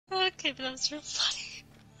Okay, but that was real funny.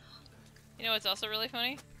 You know what's also really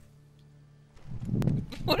funny?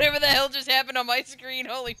 Whatever the hell just happened on my screen,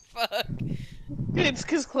 holy fuck. It's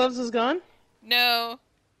because Clubs is gone? No.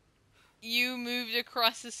 You moved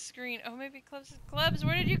across the screen. Oh, maybe Clubs,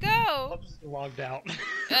 where did you go? Clubs logged out.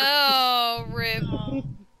 Oh, rip. Oh.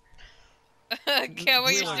 Cowboy,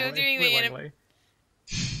 you're still doing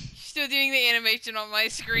the animation on my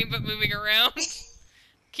screen, but moving around.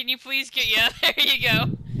 Can you please get... Yeah, there you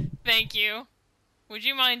go. Thank you. Would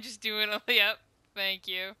you mind just doing it? Yep. Thank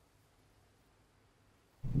you.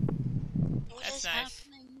 What That's is nice.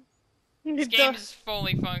 happening? This game is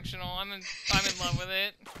fully functional. I'm in love with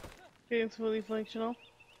it. Game's fully functional.